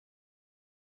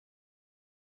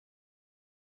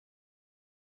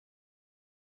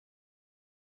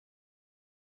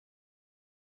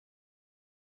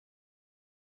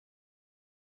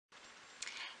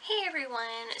Hey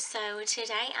everyone, so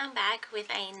today I'm back with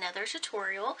another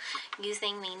tutorial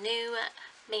using the new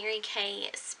Mary Kay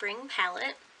Spring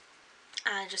Palette.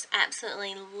 I just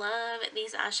absolutely love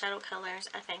these eyeshadow colors.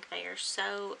 I think they are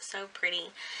so pretty.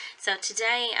 So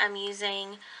today I'm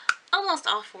using almost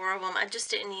all four of them. I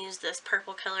just didn't use this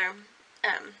purple color.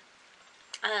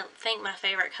 I think my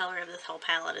favorite color of this whole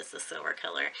palette is the silver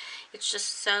color. It's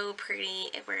just so pretty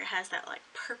where it has that like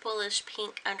purplish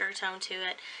pink undertone to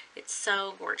it. It's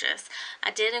so gorgeous.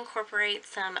 I did incorporate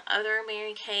some other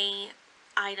Mary Kay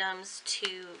items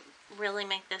to really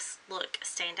make this look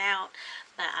stand out,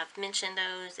 but I've mentioned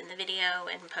those in the video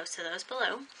and posted those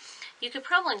below. You could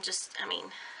probably just,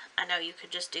 I know you could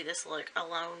just do this look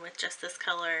alone with just this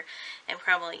color and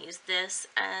probably use this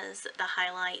as the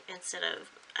highlight instead of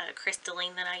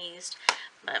Crystalline that I used,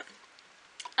 but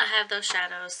I have those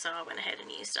shadows, so I went ahead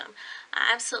and used them. I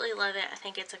absolutely love it. I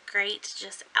think it's a great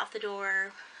just out the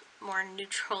door, more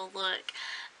neutral look.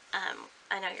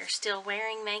 I know you're still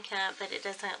wearing makeup, but it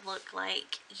doesn't look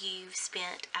like you've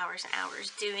spent hours and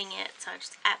hours doing it, so I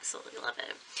just absolutely love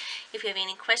it. If you have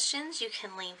any questions, you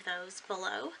can leave those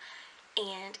below.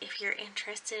 And if you're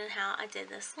interested in how I did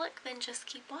this look, then just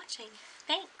keep watching.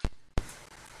 Thanks!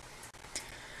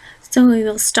 So we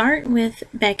will start with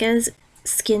Becca's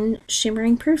Skin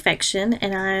Shimmering Perfection,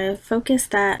 and I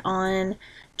focused that on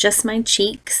just my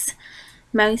cheeks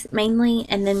mainly,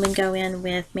 and then we go in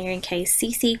with Mary Kay's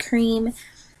CC Cream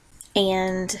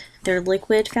and their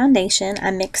liquid foundation.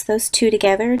 I mix those two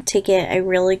together to get a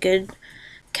really good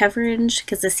coverage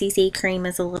because the CC Cream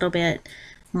is a little bit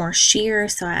more sheer,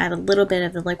 so I add a little bit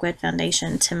of the liquid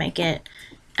foundation to make it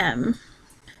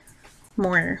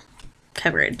more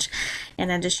coverage,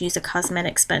 and I just use a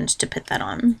cosmetic sponge to put that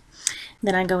on.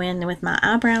 Then I go in with my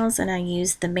eyebrows and I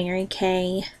use the Mary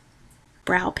Kay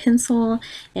brow pencil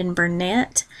in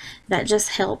Brunette. That just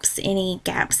helps any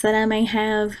gaps that I may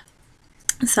have.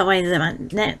 So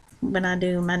when I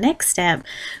do my next step,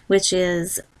 which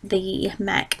is the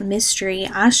MAC Mystery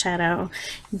eyeshadow,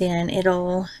 then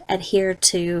it'll adhere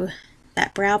to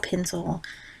that brow pencil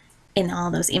in all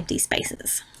those empty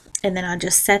spaces. And then I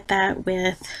just set that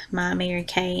with my Mary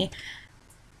Kay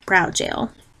brow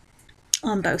gel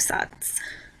on both sides.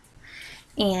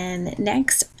 And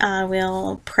next I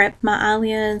will prep my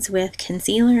eyelids with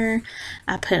concealer.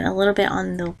 I put a little bit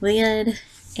on the lid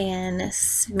and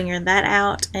smear that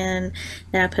out, and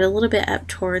then I put a little bit up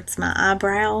towards my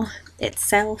eyebrow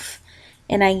itself,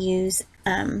 and I use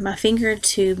my finger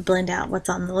to blend out what's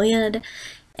on the lid,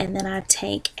 and then I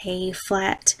take a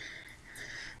flat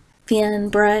thin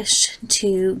brush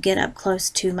to get up close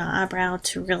to my eyebrow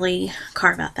to really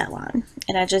carve out that line.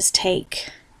 And I just take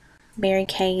Mary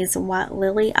Kay's White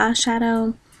Lily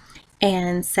eyeshadow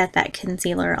and set that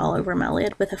concealer all over my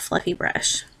lid with a fluffy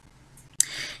brush.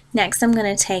 Next, I'm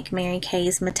going to take Mary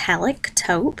Kay's Metallic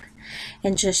Taupe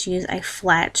and just use a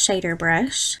flat shader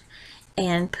brush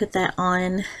and put that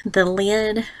on the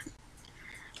lid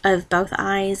of both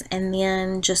eyes, and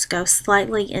then just go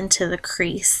slightly into the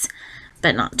crease,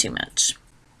 but not too much.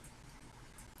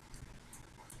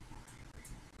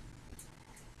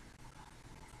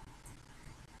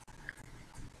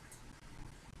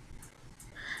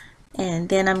 And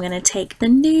then I'm going to take the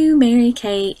new Mary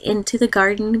Kay Into the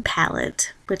Garden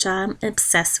palette, which I'm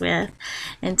obsessed with,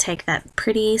 and take that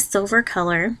pretty silver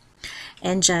color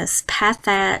and just pat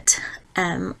that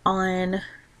on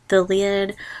the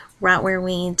lid right where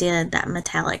we did that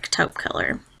metallic taupe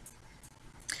color.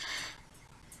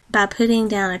 By putting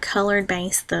down a colored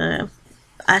base, the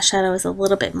eyeshadow is a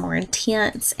little bit more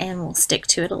intense and will stick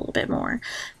to it a little bit more.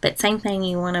 But same thing,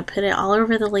 you want to put it all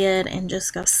over the lid and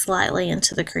just go slightly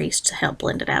into the crease to help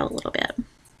blend it out a little bit.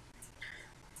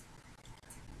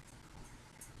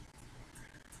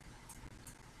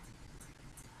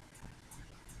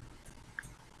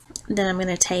 Then I'm going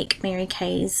to take Mary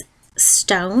Kay's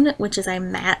Stone, which is a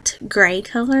matte gray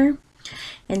color,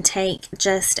 and take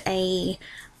just a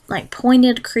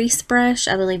pointed crease brush,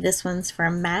 I believe this one's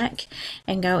from MAC,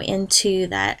 and go into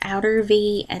that outer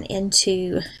V and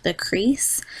into the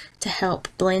crease to help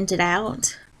blend it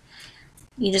out.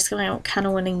 You just kind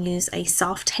of want to use a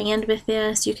soft hand with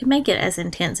this. You can make it as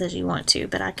intense as you want to,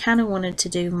 but I kind of wanted to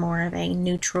do more of a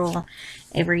neutral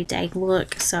everyday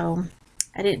look, so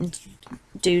I didn't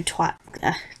do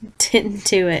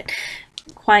it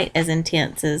quite as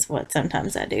intense as what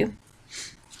sometimes I do.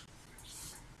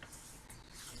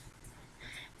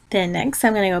 Then next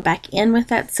I'm going to go back in with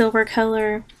that silver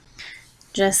color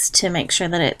just to make sure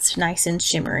that it's nice and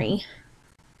shimmery.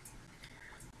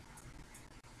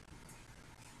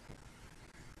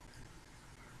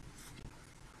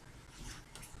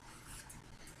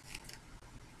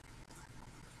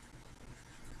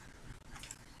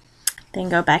 Then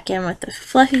go back in with the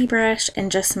fluffy brush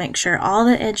and just make sure all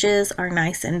the edges are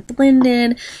nice and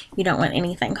blended. You don't want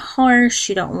anything harsh.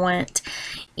 You don't want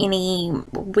any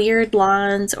weird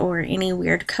lines or any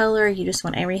weird color. You just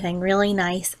want everything really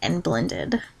nice and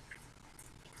blended.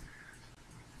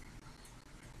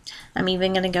 I'm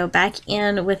even going to go back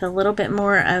in with a little bit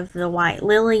more of the white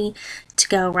lily to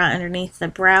go right underneath the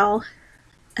brow.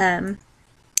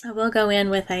 I will go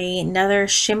in with another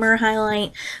shimmer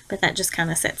highlight, but that just kind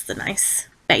of sets the nice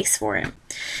base for it.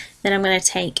 Then I'm going to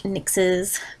take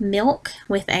NYX's Milk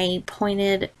with a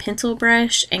pointed pencil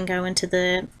brush and go into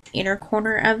the inner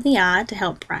corner of the eye to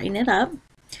help brighten it up.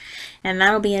 And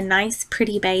that'll be a nice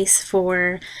pretty base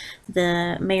for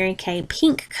the Mary Kay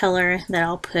pink color that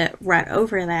I'll put right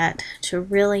over that to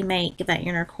really make that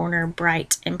inner corner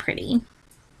bright and pretty.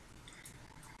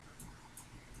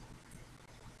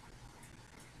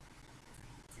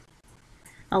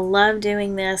 I love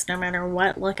doing this no matter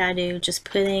what look I do, just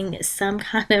putting some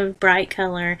kind of bright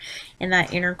color in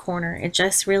that inner corner. It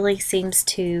just really seems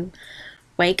to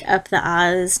wake up the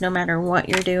eyes no matter what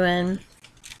you're doing.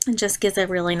 It just gives a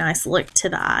really nice look to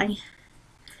the eye.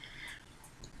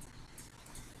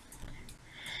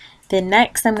 Then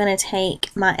next I'm going to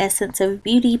take my Essence of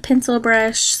Beauty pencil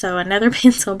brush, so another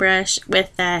pencil brush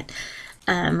with that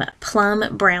plum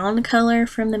brown color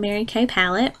from the Mary Kay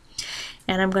palette.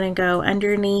 And I'm going to go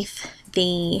underneath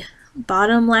the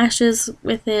bottom lashes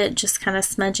with it, just kind of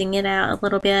smudging it out a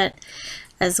little bit,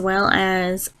 as well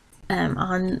as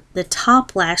on the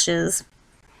top lashes,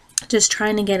 just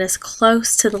trying to get as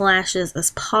close to the lashes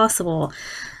as possible,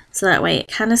 so that way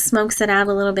it kind of smokes it out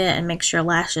a little bit and makes your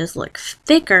lashes look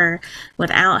thicker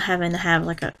without having to have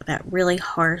like that really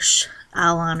harsh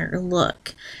eyeliner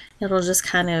look. It'll just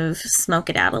kind of smoke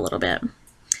it out a little bit.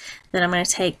 Then I'm going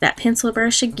to take that pencil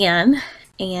brush again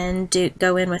and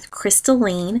go in with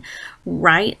Crystalline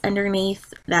right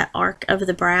underneath that arc of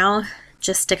the brow,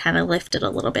 just to kind of lift it a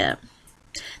little bit.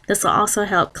 This will also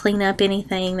help clean up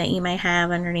anything that you may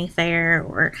have underneath there,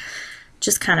 or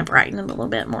just kind of brighten it a little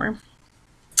bit more.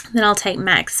 Then I'll take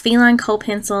MAC's Feline Kohl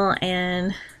pencil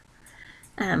and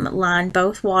line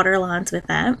both water lines with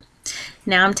that.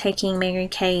 Now I'm taking Mary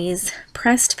Kay's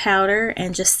pressed powder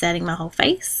and just setting my whole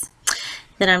face.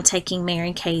 Then I'm taking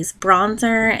Mary Kay's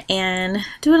bronzer and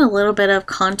doing a little bit of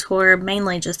contour,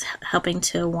 mainly just helping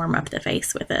to warm up the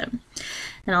face with it.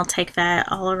 And I'll take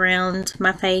that all around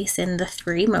my face in the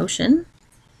 3 motion.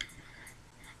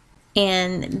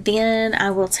 And then I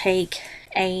will take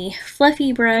a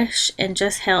fluffy brush and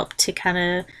just help to kind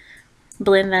of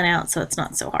blend that out so it's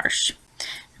not so harsh.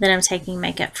 Then I'm taking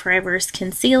Makeup Forever's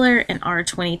concealer in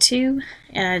R22,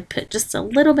 and I'd put just a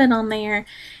little bit on there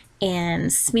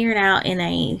and smear it out in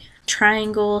a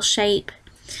triangle shape.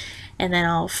 And then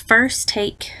I'll first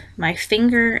take my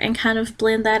finger and kind of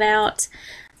blend that out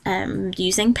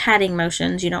using patting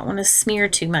motions. You don't want to smear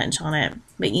too much on it,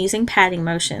 but using patting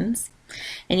motions.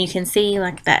 And you can see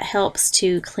like that helps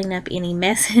to clean up any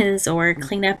messes or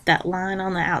clean up that line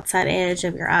on the outside edge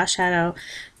of your eyeshadow.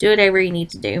 Do whatever you need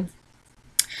to do.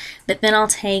 But then I'll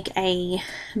take a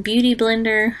beauty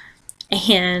blender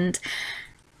and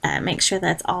make sure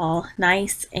that's all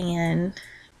nice and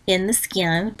in the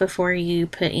skin before you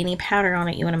put any powder on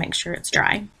it. You want to make sure it's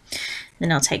dry.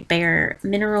 Then I'll take Bare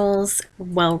Minerals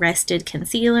Well Rested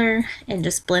Concealer and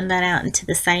just blend that out into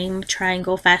the same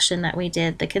triangle fashion that we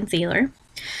did the concealer.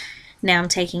 Now I'm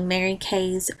taking Mary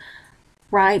Kay's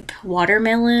Ripe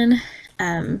Watermelon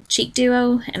cheek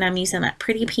duo, and I'm using that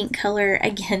pretty pink color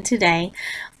again today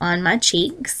on my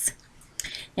cheeks.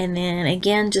 And then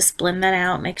again, just blend that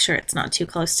out, make sure it's not too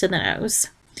close to the nose.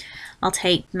 I'll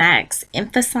take MAC's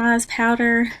Emphasize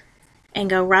powder and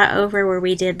go right over where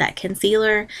we did that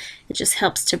concealer. It just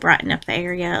helps to brighten up the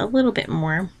area a little bit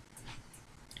more.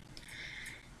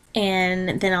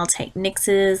 And then I'll take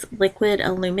NYX's Liquid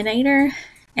Illuminator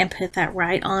and put that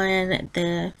right on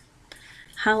the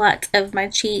highlights of my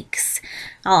cheeks.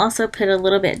 I'll also put a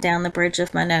little bit down the bridge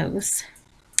of my nose.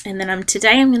 And then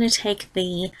today I'm going to take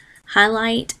the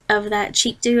highlight of that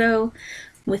cheek duo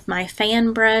with my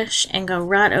fan brush and go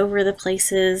right over the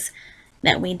places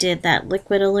that we did that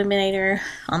liquid illuminator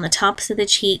on the tops of the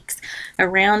cheeks,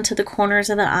 around to the corners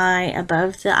of the eye,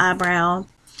 above the eyebrow.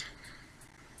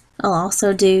 I'll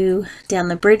also do down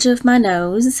the bridge of my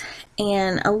nose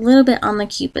and a little bit on the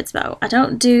Cupid's bow. I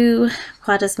don't do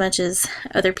quite as much as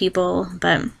other people,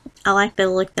 but I like the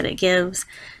look that it gives,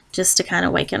 just to kind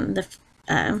of waken the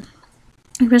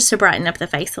just to brighten up the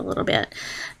face a little bit.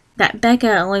 That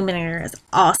Becca Illuminator is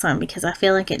awesome because I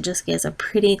feel like it just gives a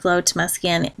pretty glow to my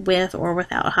skin with or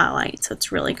without highlight, so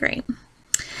it's really great.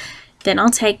 Then I'll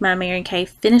take my Mary Kay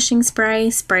finishing spray,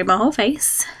 spray my whole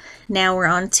face. Now we're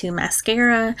on to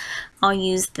mascara. I'll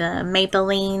use the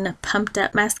Maybelline Pumped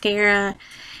Up Mascara,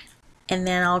 and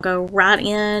then I'll go right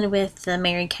in with the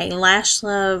Mary Kay Lash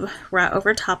Love right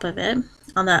over top of it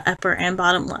on the upper and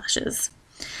bottom lashes.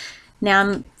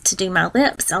 Now to do my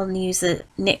lips, I'll use the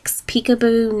NYX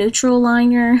Peekaboo Neutral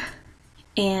Liner,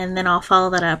 and then I'll follow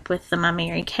that up with my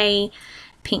Mary Kay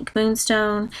Pink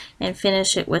Moonstone and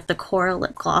finish it with the Kohl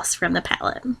lip gloss from the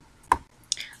palette.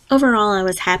 Overall, I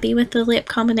was happy with the lip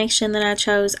combination that I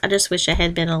chose. I just wish it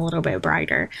had been a little bit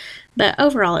brighter. But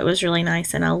overall, it was really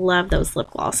nice, and I love those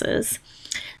lip glosses.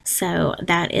 So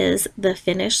that is the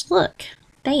finished look.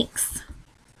 Thanks.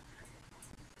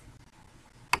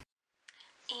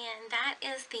 And that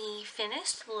is the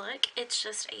finished look. It's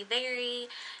just a very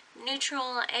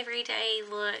neutral, everyday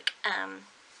look.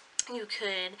 You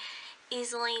could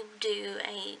easily do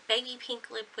a baby pink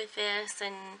lip with this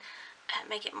and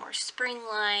make it more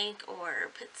spring-like,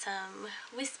 or put some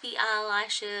wispy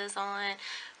eyelashes on,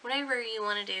 whatever you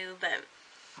want to do. But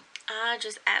I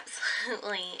just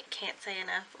absolutely can't say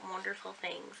enough wonderful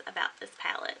things about this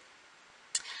palette.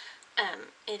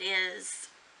 It is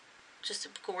just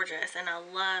gorgeous, and I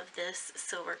love this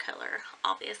silver color,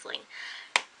 obviously.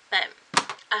 But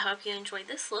I hope you enjoyed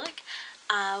this look.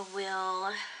 I'm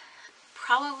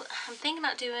thinking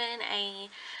about doing a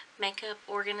makeup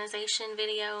organization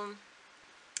video.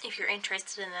 If you're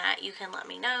interested in that, you can let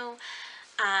me know.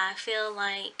 I feel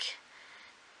like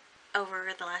over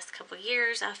the last couple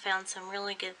years, I've found some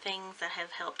really good things that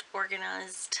have helped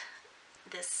organize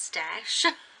this stash.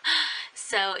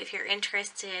 So if you're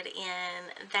interested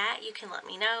in that, you can let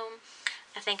me know.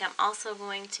 I think I'm also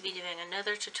going to be doing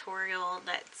another tutorial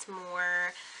that's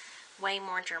way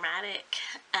more dramatic.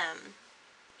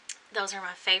 Those are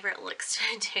my favorite looks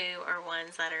to do, or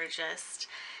ones that are just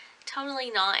totally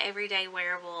not everyday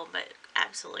wearable, but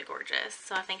absolutely gorgeous.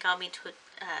 So I think I'll be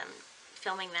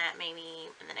filming that maybe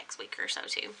in the next week or so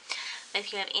too.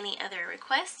 If you have any other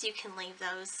requests, you can leave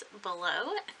those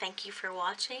below. Thank you for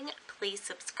watching. Please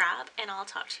subscribe, and I'll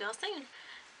talk to you all soon.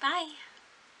 Bye!